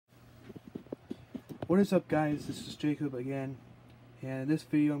What is up, guys? This is Jacob again, and in this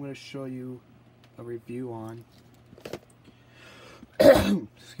video I'm going to show you a review on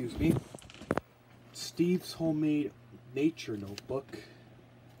excuse me, Steve's homemade nature notebook.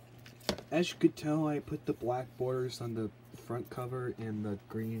 As you could tell, I put the black borders on the front cover and the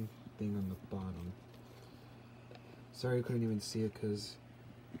green thing on the bottom. Sorry I couldn't even see it because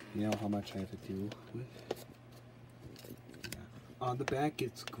you know how much I have to do with. Yeah. On the back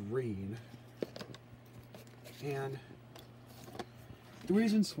it's green. And the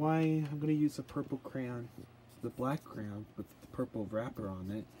reasons why I'm going to use the purple crayon, the black crayon with the purple wrapper on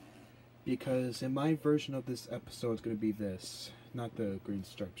it, because in my version of this episode it's going to be this, not the green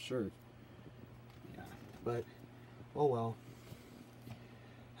striped shirt. Yeah, but oh well.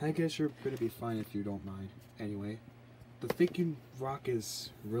 I guess you're going to be fine if you don't mind. Anyway, the thinking rock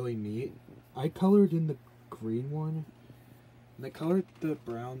is really neat. I colored in the green one, and I colored the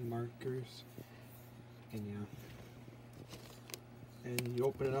brown markers. And yeah, and you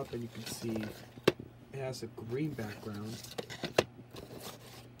open it up and you can see it has a green background,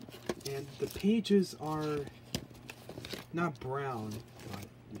 and the pages are not brown, but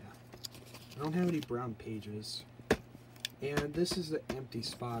yeah, I don't have any brown pages, and this is an empty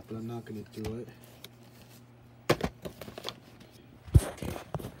spot, but I'm not going to do it. Okay,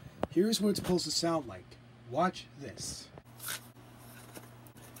 here's what it's supposed to sound like. Watch this.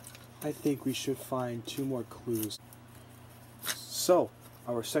 I think we should find 2 more clues. So,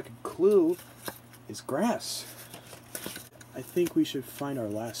 our second clue is grass. I think we should find our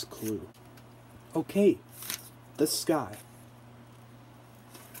last clue. Okay, the sky.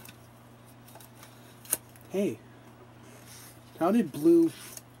 Hey, how did blue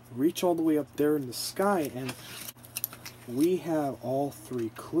reach all the way up there in the sky and we have all 3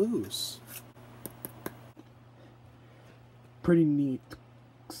 clues? Pretty neat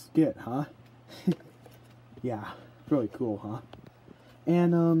skit, huh? Yeah, really cool, huh?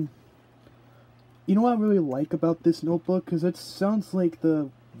 And you know what I really like about this notebook? Because it sounds like the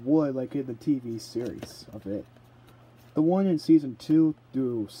wood, like in the TV series of it, the one in season 2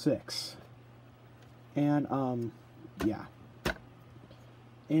 through 6. And yeah,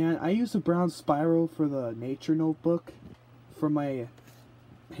 and I use a brown spiral for the nature notebook, for my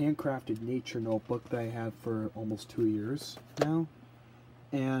handcrafted nature notebook that I have for almost 2 years now.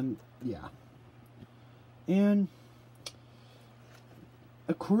 And yeah, and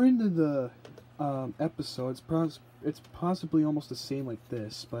according to the episodes, it's possibly almost the same like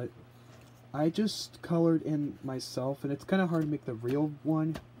this, but I just colored in myself, and it's kind of hard to make the real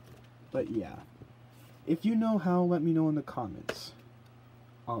one. But yeah, if you know how, let me know in the comments.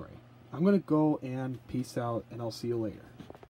 Alright, I'm gonna go and peace out, and I'll see you later.